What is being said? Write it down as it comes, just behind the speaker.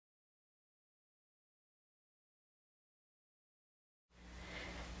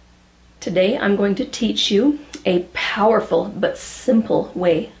Today I'm going to teach you a powerful but simple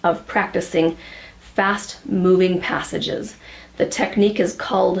way of practicing fast moving passages. The technique is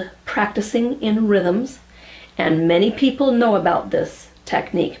called practicing in rhythms, and many people know about this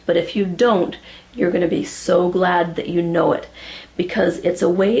technique, but if you don't, you're going to be so glad that you know it, because it's a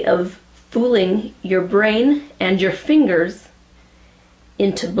way of fooling your brain and your fingers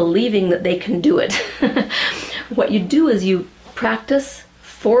into believing that they can do it. What you do is you practice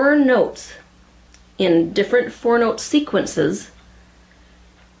 4 notes in different 4-note sequences,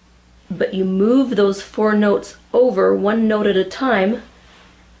 but you move those 4 notes over 1 note at a time,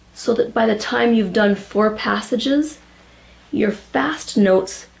 so that by the time you've done 4 passages, your fast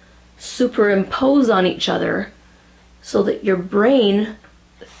notes superimpose on each other so that your brain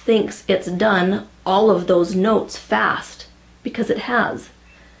thinks it's done all of those notes fast, because it has.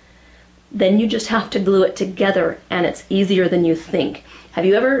 Then you just have to glue it together, and it's easier than you think. Have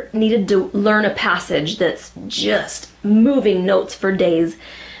you ever needed to learn a passage that's just moving notes for days?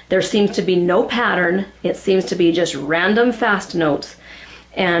 There seems to be no pattern. It seems to be just random fast notes,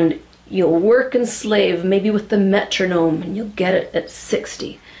 and you'll work and slave maybe with the metronome, and you'll get it at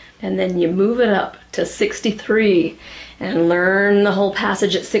 60, and then you move it up to 63 and learn the whole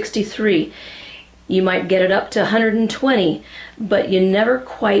passage at 63. You might get it up to 120, but you never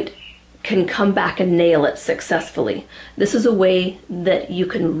quite can come back and nail it successfully. This is a way that you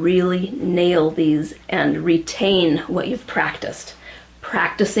can really nail these and retain what you've practiced.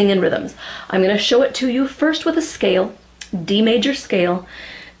 Practicing in rhythms. I'm going to show it to you first with a scale, D major scale,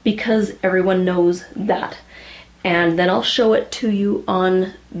 because everyone knows that. And then I'll show it to you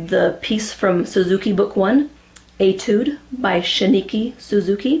on the piece from Suzuki Book 1, Etude by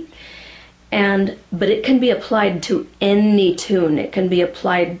Suzuki. But it can be applied to any tune. It can be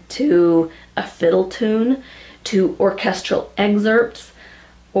applied to a fiddle tune, to orchestral excerpts,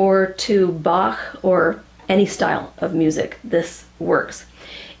 or to Bach, or any style of music. This works.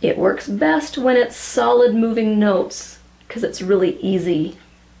 It works best when it's solid moving notes, because it's really easy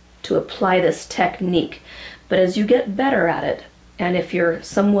to apply this technique. But as you get better at it, and if you're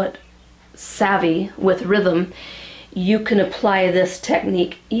somewhat savvy with rhythm, you can apply this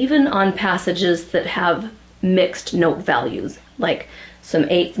technique even on passages that have mixed note values, like some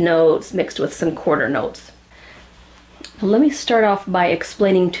 8th notes mixed with some quarter notes. Let me start off by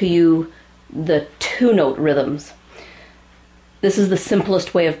explaining to you the 2-note rhythms. This is the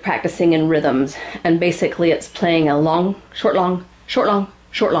simplest way of practicing in rhythms, and basically it's playing a long, short, long, short, long,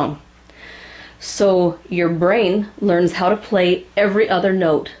 short, long. So your brain learns how to play every other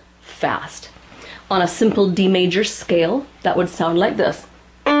note fast. On a simple D major scale, that would sound like this.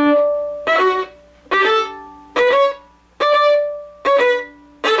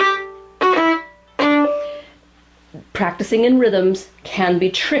 Practicing in rhythms can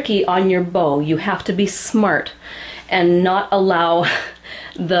be tricky on your bow. You have to be smart and not allow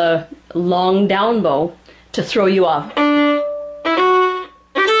the long down bow to throw you off.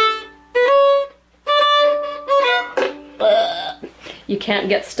 You can't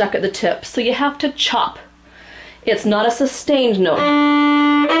get stuck at the tip, so you have to chop. It's not a sustained note,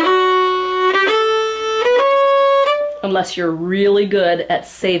 unless you're really good at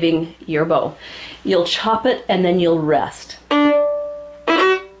saving your bow. You'll chop it and then you'll rest.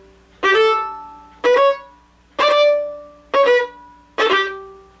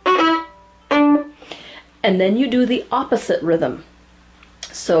 And then you do the opposite rhythm.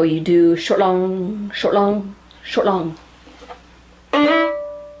 So you do short, long, short, long, short, long.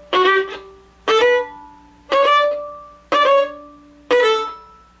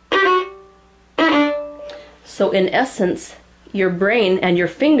 So in essence, your brain and your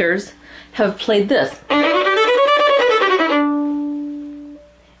fingers have played this,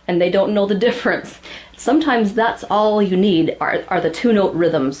 and they don't know the difference. Sometimes that's all you need are the 2-note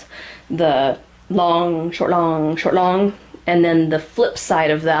rhythms, the long, short, long, and then the flip side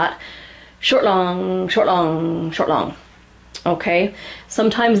of that, short, long, short, long, short, long. Okay?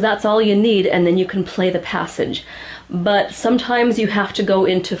 Sometimes that's all you need, and then you can play the passage. But sometimes you have to go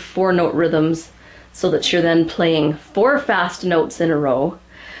into 4-note rhythms, so that you're then playing 4 fast notes in a row,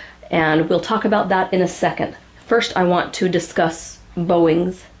 and we'll talk about that in a second. First, I want to discuss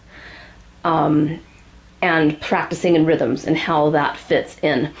bowings and practicing in rhythms and how that fits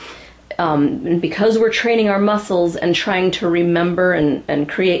in. And because we're training our muscles and trying to remember and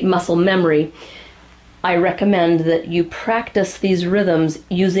create muscle memory, I recommend that you practice these rhythms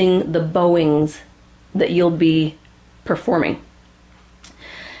using the bowings that you'll be performing.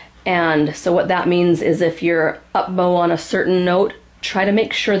 And so what that means is if you're up bow on a certain note, try to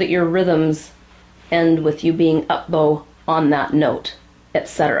make sure that your rhythms end with you being up bow on that note.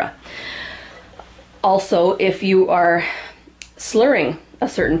 etc. Also, if you are slurring a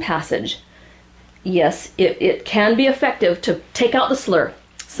certain passage, yes, it can be effective to take out the slur.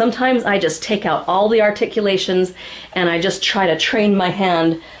 Sometimes I just take out all the articulations and I just try to train my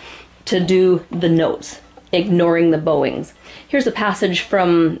hand to do the notes, ignoring the bowings. Here's a passage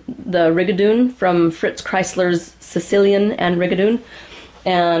from the Rigadoon, from Fritz Kreisler's Sicilian and Rigadoon,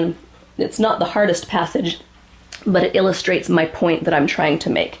 and it's not the hardest passage, but it illustrates my point that I'm trying to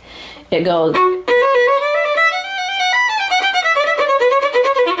make. It goes,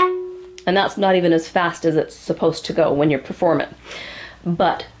 and that's not even as fast as it's supposed to go when you perform it.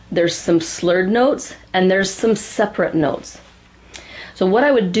 But there's some slurred notes and there's some separate notes. So what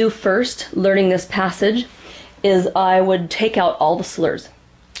I would do first, learning this passage, is I would take out all the slurs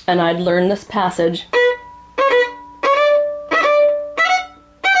and I'd learn this passage.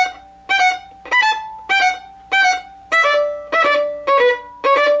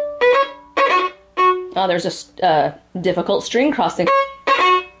 Oh, there's a difficult string crossing.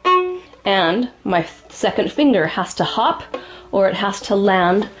 And my second finger has to hop or it has to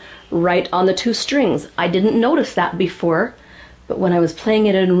land right on the two strings. I didn't notice that before, but when I was playing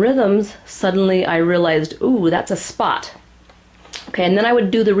it in rhythms, suddenly I realized, ooh, that's a spot. Okay, and then I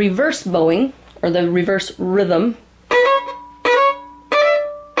would do the reverse bowing, or the reverse rhythm.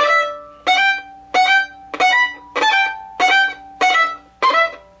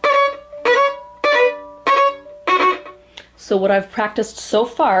 So what I've practiced so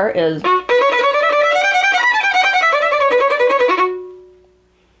far is,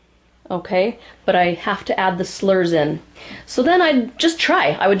 okay, but I have to add the slurs in. So then I'd just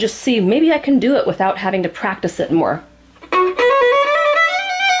try. I would just see, maybe I can do it without having to practice it more.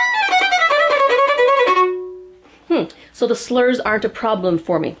 So the slurs aren't a problem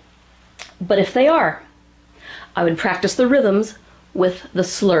for me. But if they are, I would practice the rhythms with the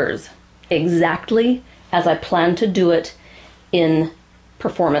slurs, exactly as I plan to do it in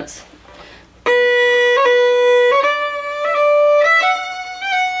performance.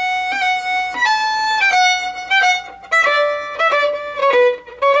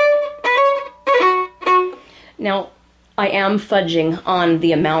 Now, I am fudging on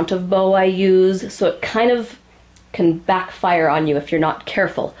the amount of bow I use, so it kind of can backfire on you if you're not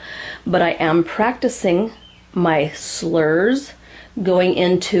careful. But I am practicing my slurs going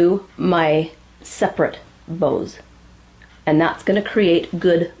into my separate bows. And that's going to create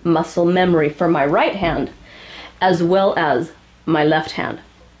good muscle memory for my right hand as well as my left hand.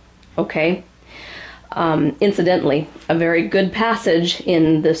 Okay? Incidentally, a very good passage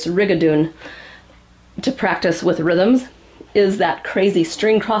in this Rigadoon to practice with rhythms is that crazy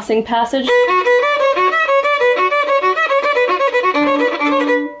string crossing passage.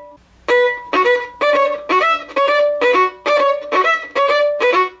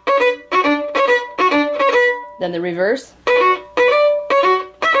 Then the reverse.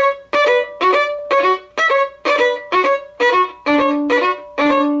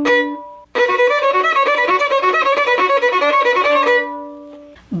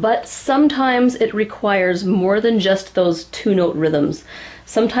 But sometimes it requires more than just those 2-note rhythms.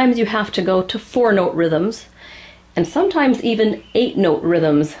 Sometimes you have to go to 4-note rhythms, and sometimes even 8-note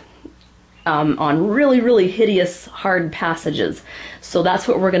rhythms on really, really hideous, hard passages. So that's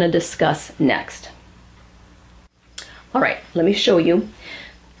what we're going to discuss next. All right, let me show you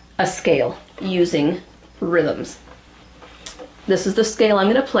a scale using rhythms. This is the scale I'm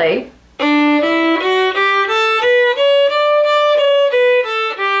going to play.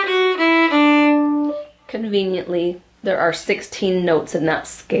 Conveniently, there are 16 notes in that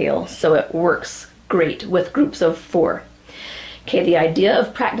scale, so it works great with groups of 4. Okay, the idea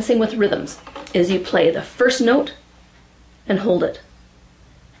of practicing with rhythms is you play the first note and hold it.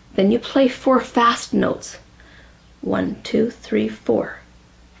 Then you play 4 fast notes. 1, 2, 3, 4.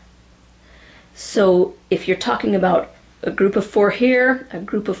 So if you're talking about a group of 4 here, a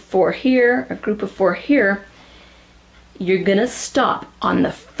group of 4 here, a group of 4 here, you're gonna stop on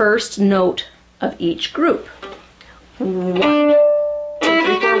the first note of each group. 1, 2,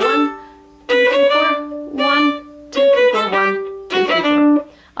 3, 4, 1, 2, 3, 4, 1, 2, 3, 4, 1, 2, 3, 4.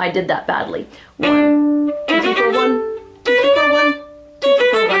 I did that badly. 1, 2, 3, 4, 1, 2, 3, 4, 1, 2, 3,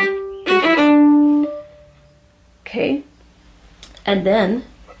 4, 1, 2, 3, 4. Okay, and then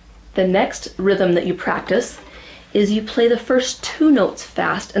the next rhythm that you practice is you play the first 2 notes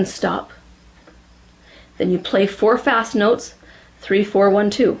fast and stop. Then you play 4 fast notes, 3, 4, 1,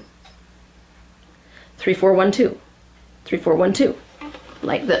 2. 3, 4, 1, 2. 3, 4, 1, 2.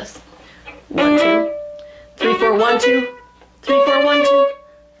 Like this. 1, 2. 3, 4, 1, 2. 3, 4, 1, 2.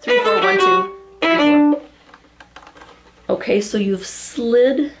 3, 4, 1, 2. 3, 4. Okay, so you've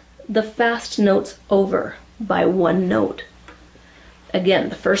slid the fast notes over by one note. Again,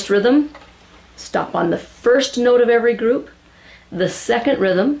 the first rhythm, stop on the first note of every group. The second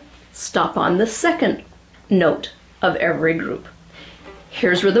rhythm, stop on the second note of every group.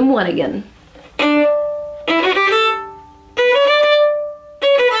 Here's rhythm 1 again.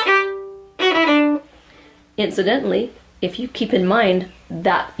 Incidentally, if you keep in mind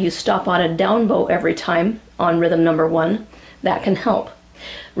that you stop on a down bow every time on rhythm number 1, that can help.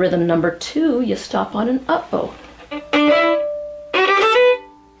 Rhythm number 2, you stop on an up bow.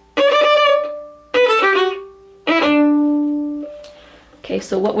 Okay,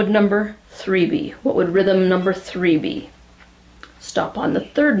 so what would number 3 be? What would rhythm number 3 be? Stop on the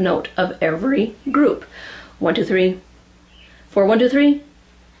third note of every group. 1, 2, 3, 4, 1, 2, 3,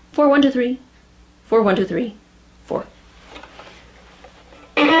 4, 1, 2, 3, 4, 1, 2, 3, 4.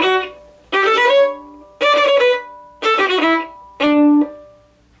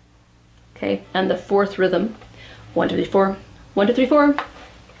 Okay, and the fourth rhythm, 1, 2, 3, 4, 1, 2, 3, 4.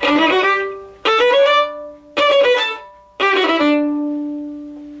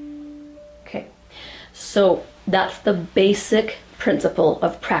 Okay, so that's the basic principle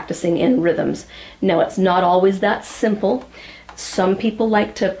of practicing in rhythms. Now, it's not always that simple. Some people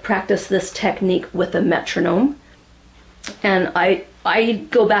like to practice this technique with a metronome, and I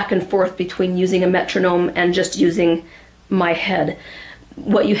go back and forth between using a metronome and just using my head.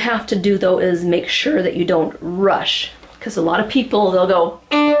 What you have to do, though, is make sure that you don't rush, because a lot of people, they'll go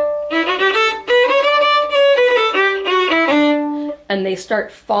and they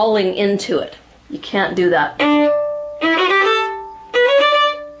start falling into it. You can't do that.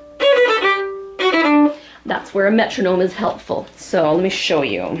 That's where a metronome is helpful. So let me show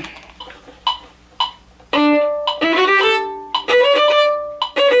you.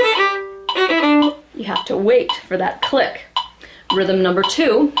 You have to wait for that click. Rhythm number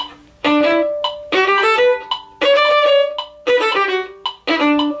 2.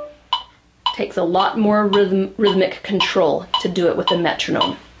 Takes a lot more rhythmic control to do it with a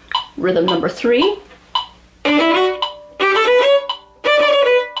metronome. Rhythm number 3.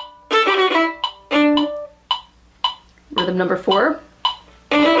 Rhythm number 4.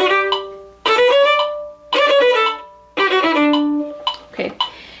 Okay,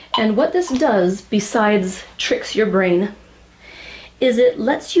 and what this does, besides tricks your brain, is it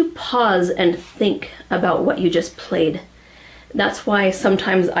lets you pause and think about what you just played. That's why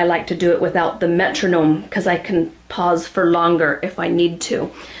sometimes I like to do it without the metronome, because I can pause for longer if I need to.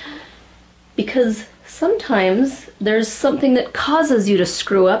 Because sometimes there's something that causes you to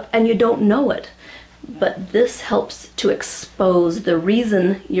screw up and you don't know it. But this helps to expose the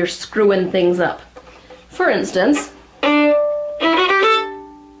reason you're screwing things up. For instance,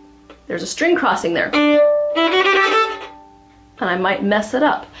 there's a string crossing there, and I might mess it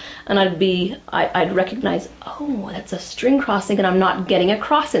up, and I'd recognize, oh, that's a string crossing and I'm not getting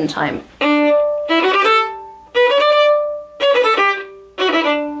across in time.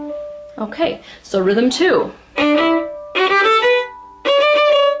 Okay, so rhythm 2.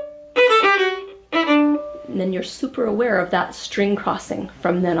 And then you're super aware of that string crossing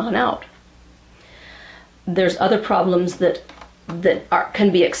from then on out. There's other problems that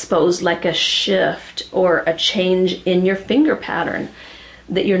can be exposed, like a shift or a change in your finger pattern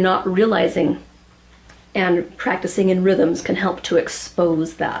that you're not realizing, and practicing in rhythms can help to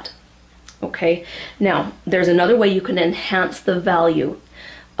expose that. Okay, now there's another way you can enhance the value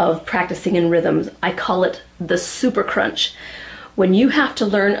of practicing in rhythms. I call it the super crunch. When you have to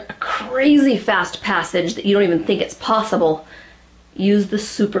learn a crazy fast passage that you don't even think it's possible, use the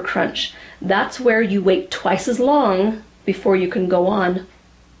super crunch. That's where you wait twice as long before you can go on,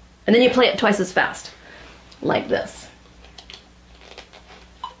 and then you play it twice as fast, like this.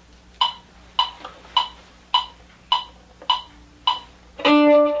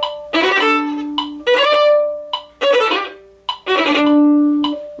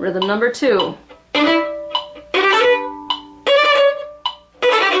 Rhythm number 2.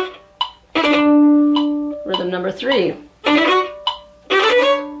 Rhythm number 3.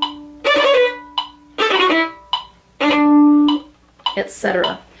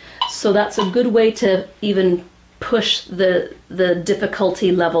 Etc. So that's a good way to even push the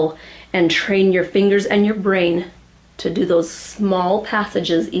difficulty level and train your fingers and your brain to do those small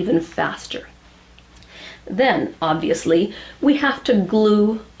passages even faster. Then, obviously, we have to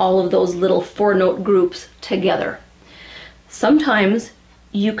glue all of those little 4-note groups together. Sometimes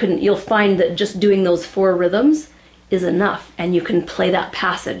you'll find that just doing those 4 rhythms is enough and you can play that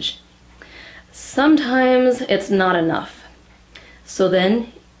passage. Sometimes it's not enough. So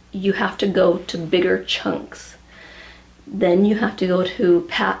then you have to go to bigger chunks. Then you have to go to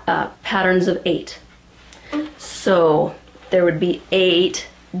patterns of 8. So there would be 8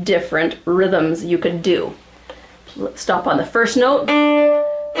 different rhythms you could do. Stop on the first note.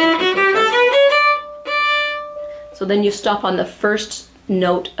 So then you stop on the first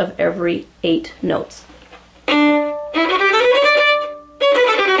note of every 8 notes.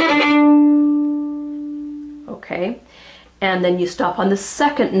 Okay, and then you stop on the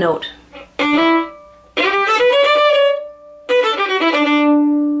second note.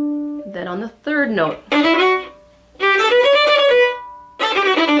 Then on the third note.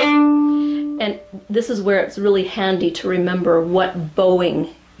 And this is where it's really handy to remember what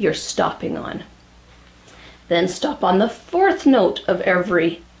bowing you're stopping on. Then stop on the fourth note of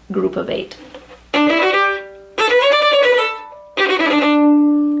every group of 8.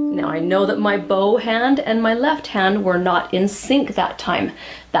 Now I know that my bow hand and my left hand were not in sync that time.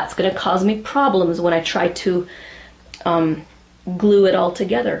 That's going to cause me problems when I try to glue it all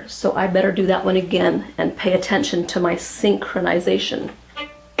together. So I better do that one again and pay attention to my synchronization.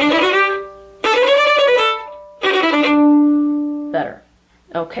 Better.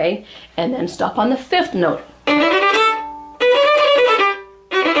 Okay, and then stop on the fifth note.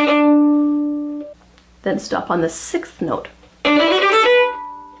 Then stop on the sixth note.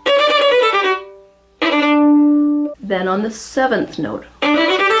 Then on the seventh note.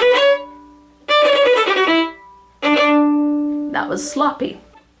 That was sloppy.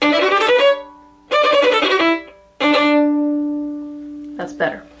 That's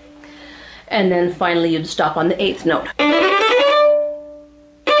better. And then finally you'd stop on the eighth note.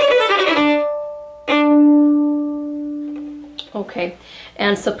 Okay,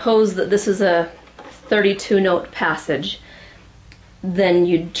 and suppose that this is a 32-note passage, then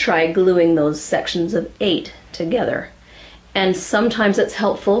you'd try gluing those sections of 8 together. And sometimes it's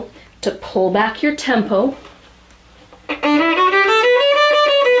helpful to pull back your tempo,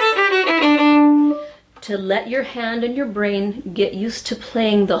 to let your hand and your brain get used to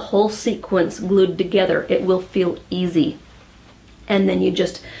playing the whole sequence glued together. It will feel easy. And then you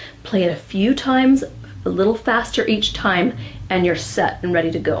just play it a few times, a little faster each time, and you're set and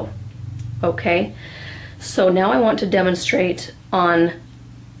ready to go. Okay? So now I want to demonstrate on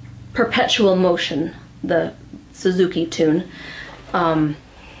Perpetual Motion, the Suzuki tune.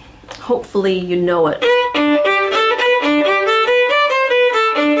 Hopefully you know it.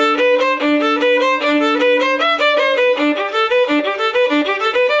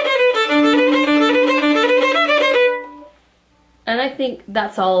 And I think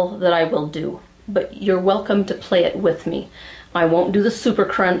that's all that I will do, but you're welcome to play it with me. I won't do the super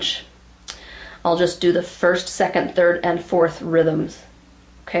crunch. I'll just do the first, second, third, and fourth rhythms.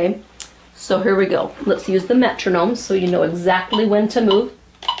 Okay? So here we go. Let's use the metronome so you know exactly when to move.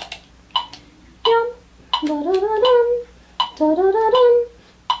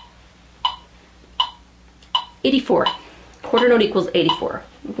 84. Quarter note equals 84.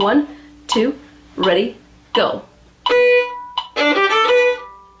 1, 2, ready, go.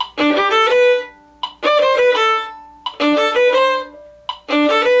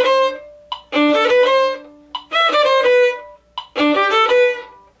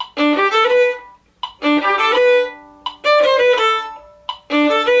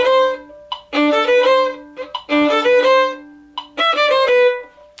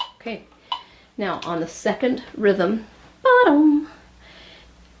 Now on the second rhythm, bottom,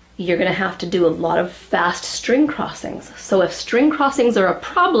 you're going to have to do a lot of fast string crossings. So if string crossings are a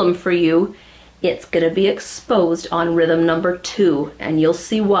problem for you, it's going to be exposed on rhythm number 2, and you'll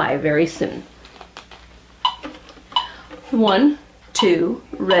see why very soon. 1, 2,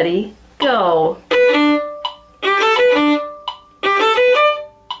 ready, go.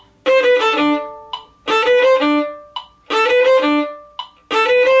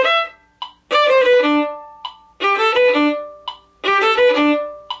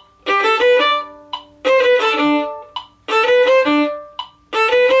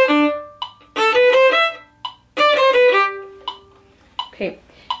 Okay,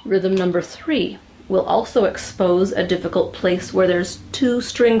 rhythm number 3 will also expose a difficult place where there's 2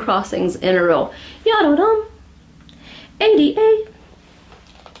 string crossings in a row. Ya-da-dum, 88.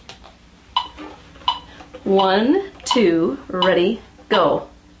 1, 2, ready, go.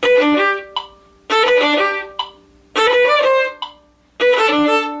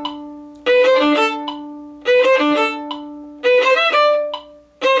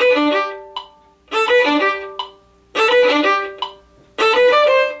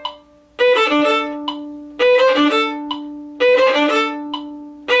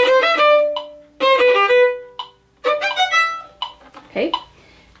 Okay,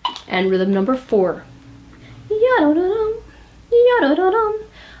 and rhythm number 4. ya-da-da-dum, ya-da-da-dum.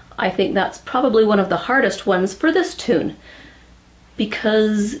 I think that's probably one of the hardest ones for this tune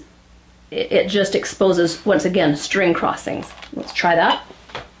because it just exposes, once again, string crossings. Let's try that.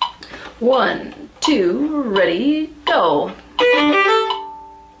 1, 2, ready, go.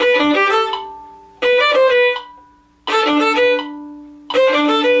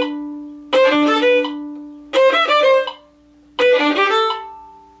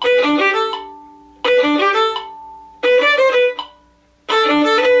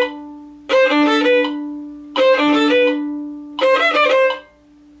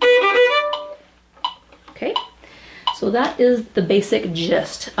 Okay, so that is the basic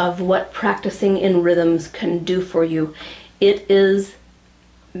gist of what practicing in rhythms can do for you. It is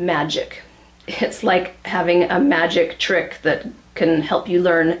magic. It's like having a magic trick that can help you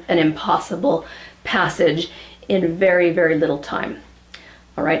learn an impossible passage in very, very little time.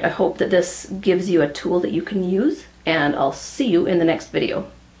 All right, I hope that this gives you a tool that you can use, and I'll see you in the next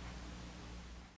video.